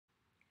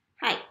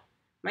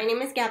My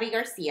name is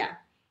GGarcia,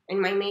 and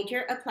my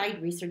major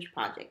applied research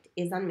project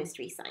is on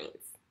mystery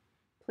science.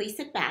 Please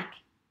sit back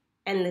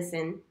and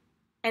listen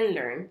and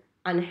learn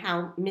on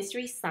how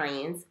mystery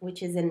science,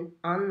 which is an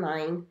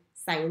online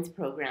science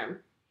program,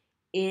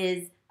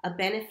 is a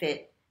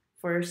benefit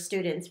for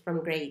students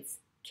from grades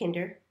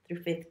kinder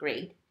through 5th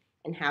grade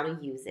and how to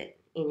use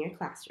it in your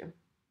classroom.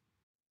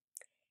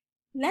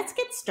 Let's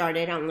get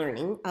started on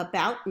learning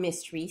about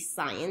mystery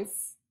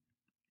science.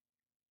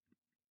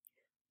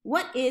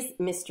 What is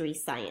mystery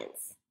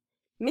science?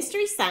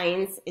 Mystery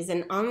science is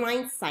an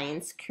online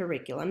science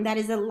curriculum that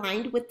is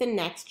aligned with the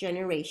next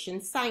generation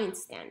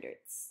science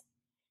standards.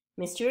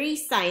 Mystery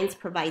science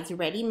provides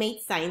ready-made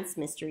science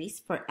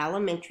mysteries for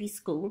elementary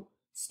school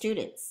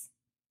students.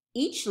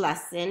 Each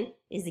lesson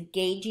is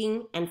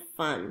engaging and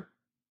fun.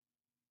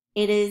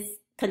 It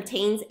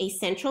contains a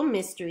central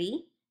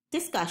mystery,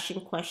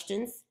 discussion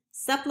questions,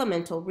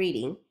 supplemental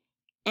reading,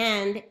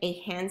 and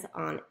a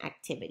hands-on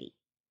activity.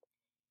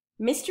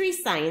 Mystery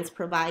science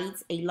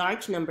provides a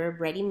large number of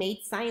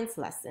ready-made science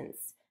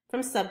lessons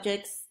from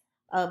subjects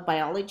of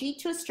biology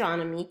to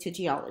astronomy to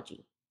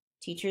geology.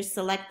 Teachers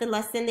select the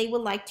lesson they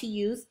would like to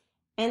use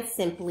and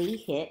simply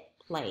hit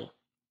play.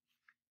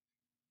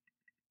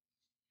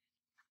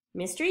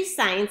 Mystery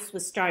science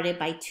was started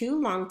by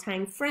two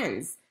longtime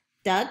friends,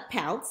 Doug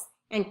Peltz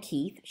and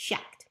Keith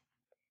Schacht.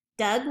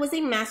 Doug was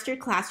a master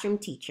classroom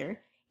teacher,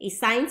 a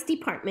science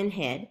department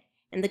head,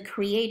 and the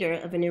creator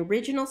of an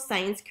original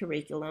science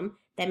curriculum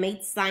that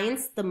made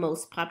science the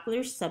most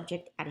popular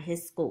subject at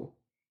his school.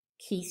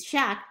 Keith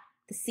Schacht,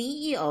 the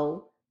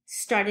CEO,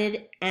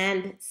 started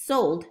and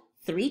sold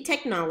 3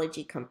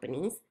 technology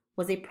companies,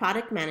 was a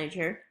product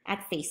manager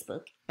at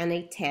Facebook, and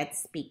a TED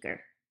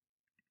speaker.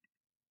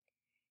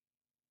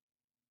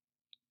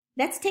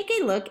 Let's take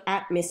a look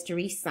at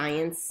Mystery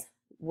Science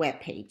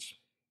webpage.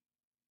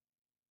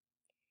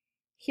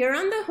 Here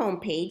on the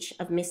homepage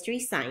of Mystery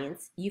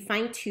Science, you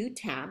find 2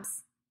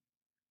 tabs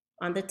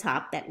on the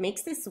top that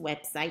makes this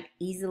website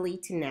easily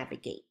to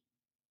navigate.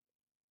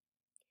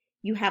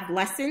 You have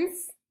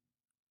lessons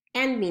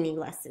and mini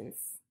lessons.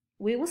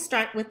 We will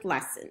start with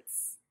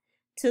lessons.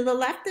 To the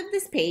left of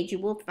this page, you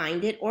will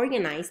find it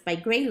organized by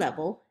grade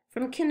level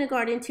from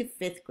kindergarten to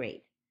 5th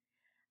grade.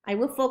 I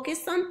will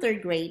focus on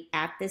 3rd grade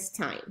at this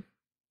time.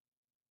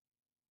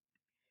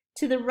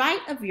 To the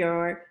right of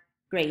your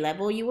grade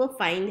level, you will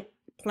find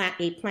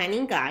a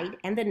planning guide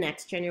and the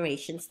next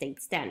generation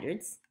state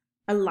standards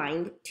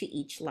aligned to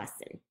each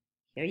lesson.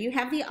 Here you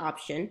have the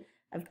option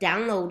of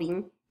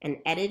downloading and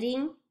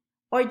editing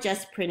or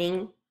just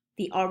printing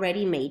the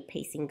already made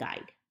pacing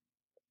guide.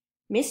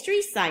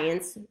 Mystery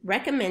Science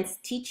recommends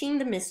teaching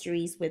the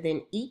mysteries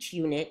within each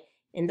unit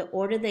in the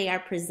order they are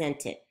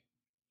presented.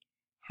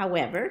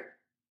 However,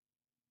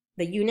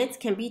 the units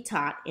can be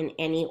taught in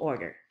any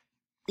order.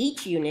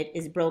 Each unit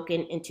is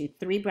broken into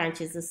 3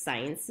 branches of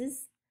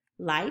sciences: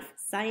 life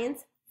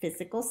science,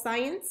 physical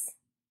science,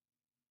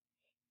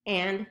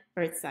 and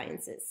earth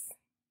sciences.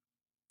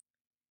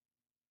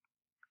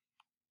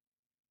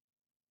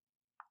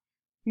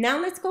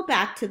 Now let's go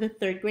back to the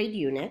 3rd grade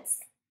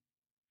units,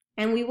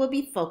 and we will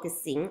be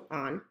focusing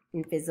on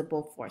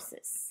invisible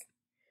forces,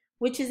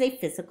 which is a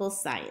physical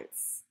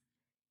science.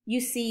 You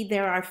see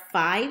there are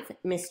 5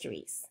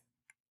 mysteries.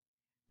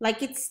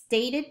 Like it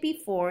stated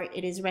before,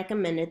 it is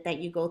recommended that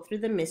you go through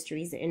the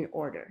mysteries in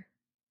order.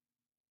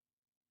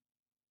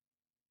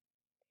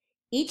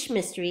 Each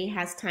mystery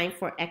has time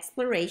for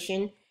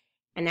exploration,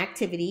 an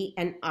activity,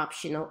 and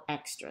optional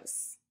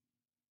extras.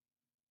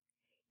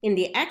 In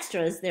the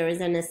extras, there is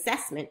an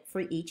assessment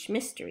for each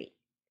mystery.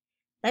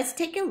 Let's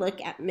take a look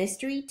at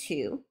Mystery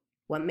 2,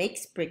 What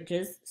Makes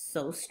Bridges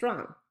So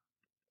Strong?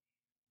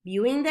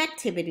 Viewing the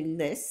activity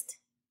list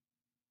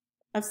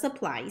of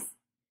supplies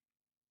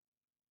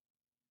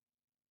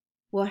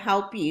will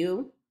help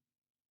you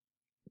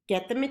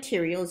get the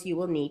materials you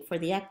will need for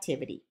the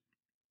activity.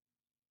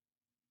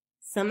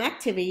 Some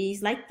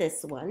activities like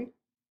this one,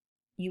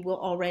 you will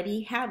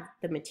already have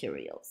the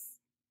materials.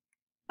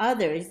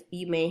 Others,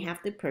 you may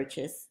have to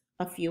purchase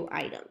a few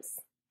items.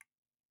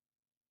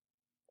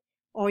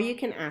 Or you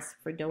can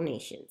ask for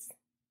donations.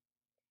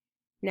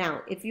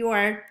 Now, if you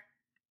are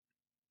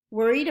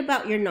worried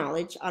about your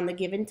knowledge on the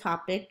given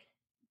topic,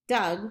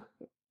 Doug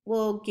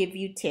will give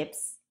you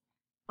tips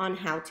on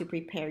how to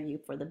prepare you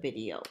for the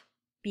video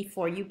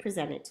before you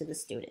present it to the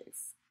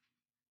students.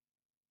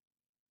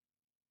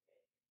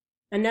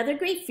 Another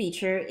great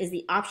feature is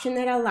the option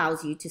that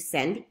allows you to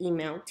send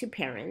email to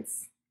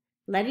parents,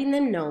 letting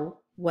them know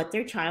what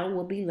their child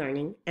will be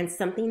learning and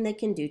something they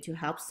can do to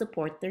help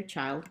support their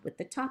child with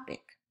the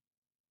topic.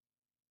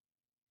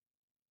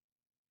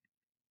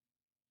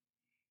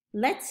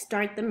 Let's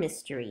start the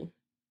mystery.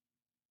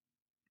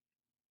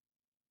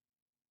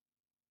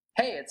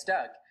 Hey, it's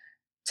Doug.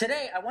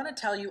 Today I want to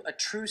tell you a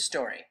true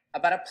story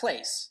about a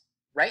place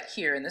right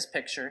here in this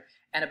picture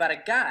and about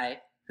a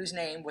guy whose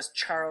name was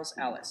Charles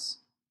Ellis.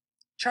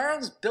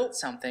 Charles built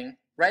something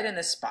right in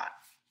this spot,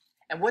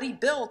 and what he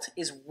built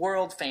is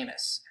world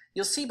famous.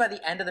 You'll see by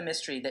the end of the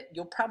mystery that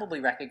you'll probably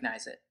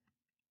recognize it.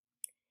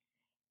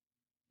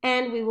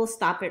 And we will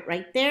stop it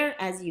right there.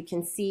 As you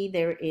can see,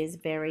 there is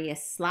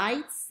various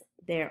slides.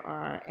 There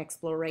are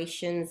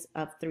explorations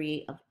of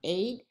 3 of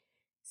 8.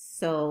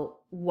 So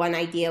one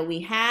idea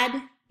we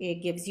had,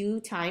 it gives you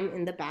time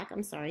in the back,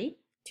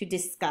 to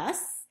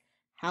discuss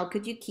how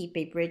could you keep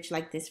a bridge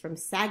like this from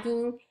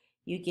sagging.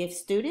 You give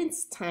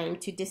students time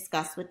to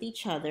discuss with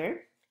each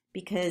other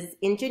because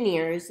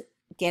engineers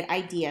get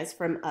ideas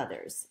from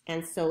others.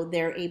 And so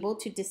they're able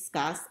to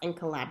discuss and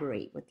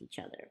collaborate with each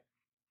other.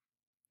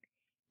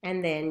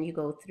 And then you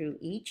go through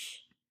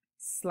each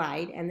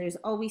slide and there's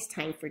always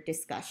time for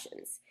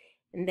discussions.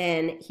 And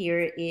then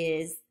here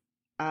is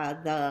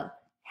the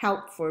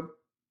help for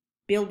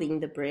building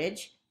the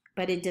bridge,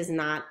 but it does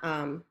not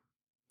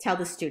tell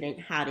the student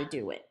how to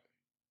do it.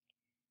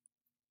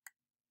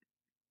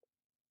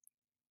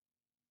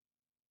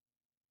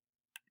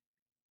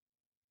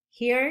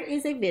 Here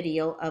is a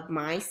video of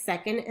my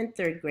 2nd and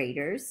 3rd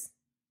graders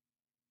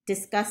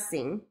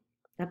discussing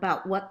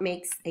about what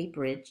makes a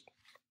bridge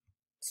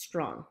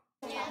strong.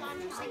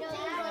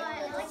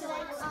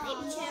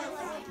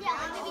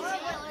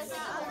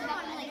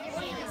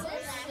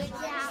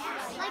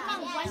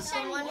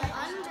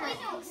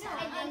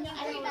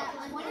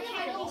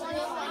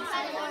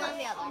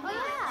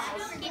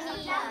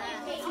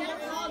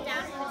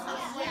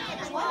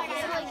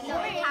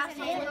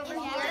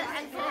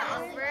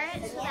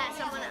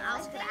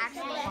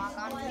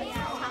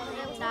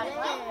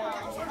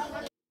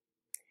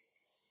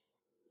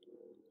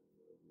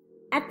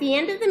 At the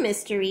end of the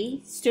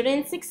mystery,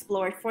 students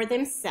explored for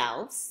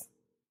themselves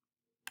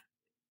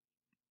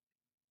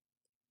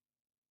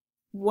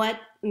what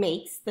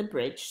makes the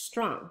bridge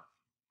strong.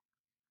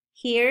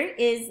 Here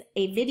is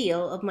a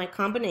video of my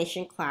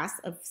combination class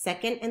of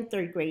 2nd and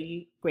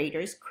 3rd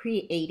graders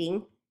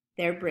creating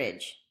their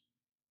bridge.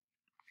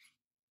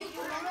 Okay,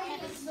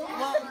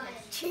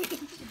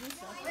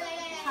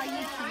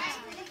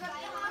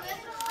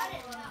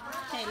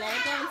 let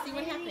it go and see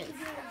what happens.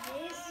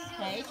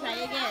 Okay, try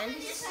again.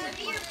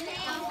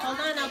 Hold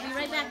on, I'll be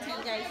right back to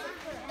you guys.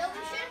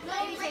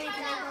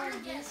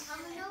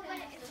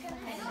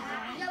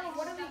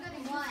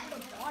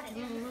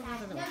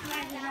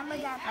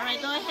 All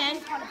right, go ahead.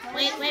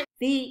 Wait.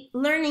 The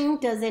learning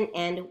doesn't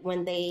end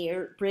when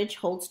their bridge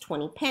holds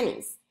 20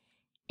 pennies.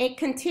 It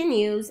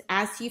continues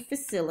as you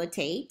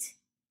facilitate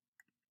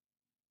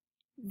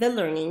the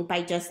learning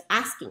by just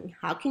asking,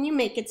 how can you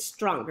make it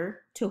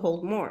stronger to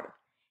hold more?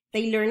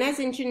 They learn as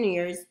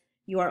engineers.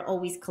 You are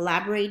always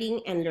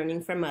collaborating and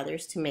learning from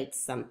others to make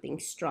something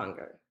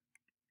stronger.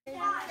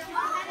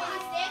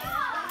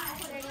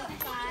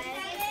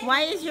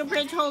 Why is your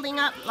bridge holding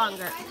up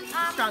stronger?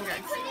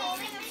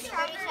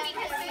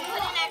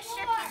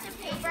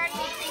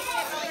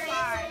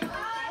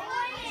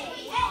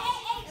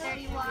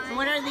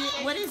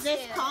 What is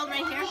this called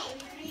right here?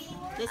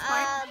 This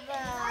part?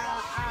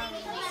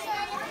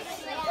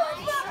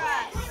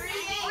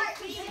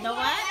 The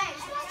what?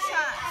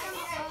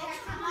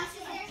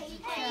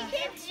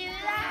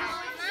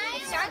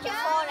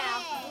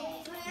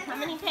 How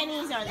many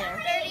pennies are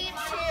there? 32.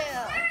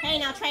 Hey,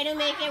 now try to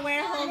make it where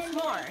it holds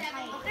more.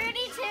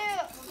 32.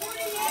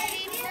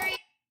 33.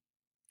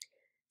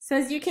 So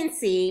as you can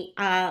see,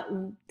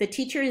 the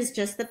teacher is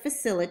just the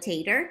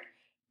facilitator,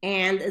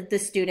 and the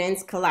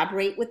students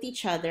collaborate with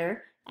each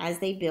other as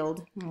they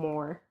build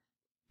more,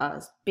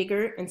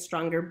 bigger and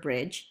stronger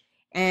bridge.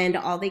 And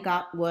all they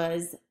got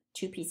was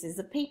 2 pieces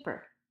of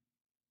paper.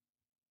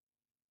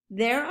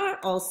 There are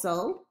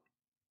also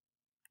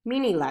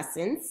mini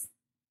lessons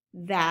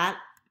that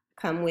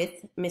come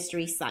with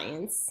Mystery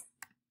Science.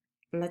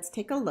 Let's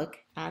take a look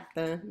at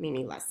the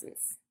mini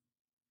lessons.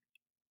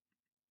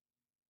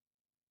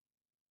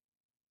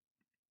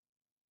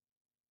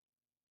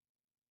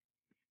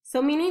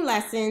 So mini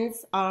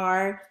lessons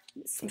are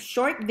some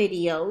short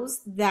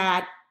videos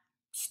that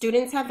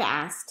students have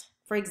asked.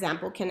 For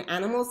example, can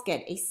animals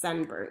get a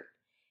sunburn?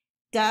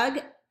 Doug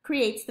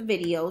creates the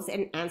videos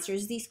and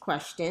answers these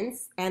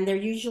questions, and they're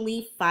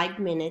usually 5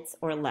 minutes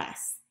or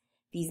less.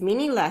 These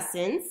mini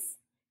lessons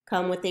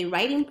come with a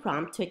writing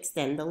prompt to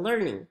extend the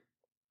learning.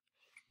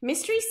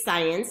 Mystery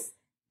Science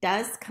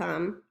does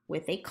come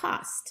with a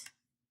cost.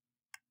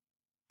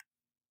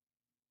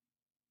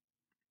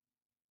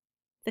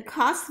 The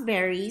cost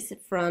varies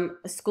from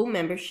a school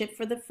membership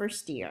for the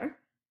first year,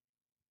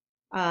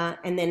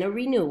 and then a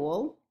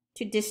renewal,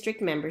 to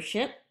district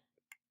membership,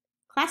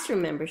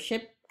 classroom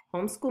membership,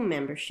 homeschool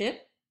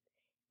membership,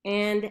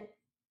 and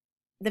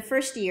the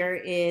first year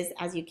is,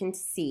 as you can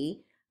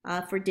see,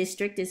 for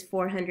district is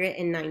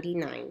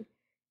 $499.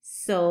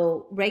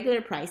 So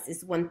regular price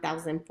is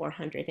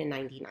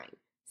 $1,499.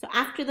 So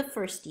after the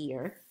first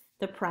year,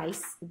 the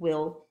price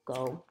will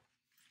go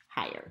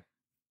higher,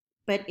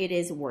 but it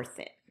is worth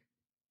it.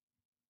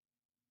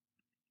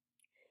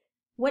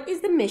 What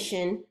is the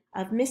mission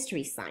of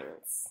Mystery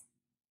Science?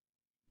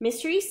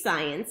 Mystery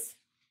Science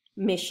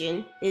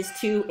mission is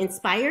to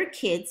inspire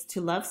kids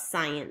to love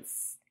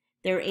science.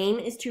 Their aim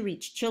is to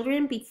reach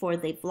children before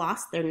they've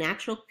lost their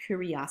natural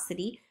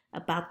curiosity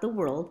about the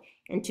world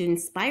and to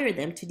inspire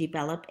them to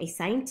develop a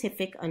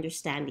scientific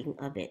understanding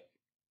of it.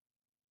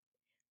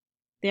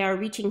 They are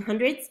reaching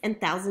hundreds and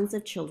thousands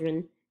of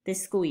children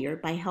this school year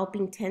by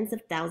helping tens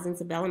of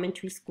thousands of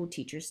elementary school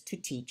teachers to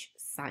teach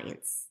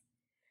science.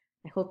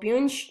 I hope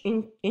you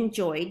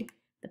enjoyed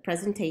the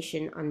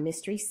presentation on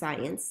Mystery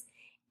Science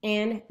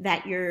and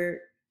that your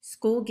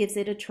school gives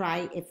it a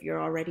try if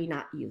you're already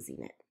not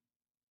using it.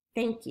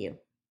 Thank you.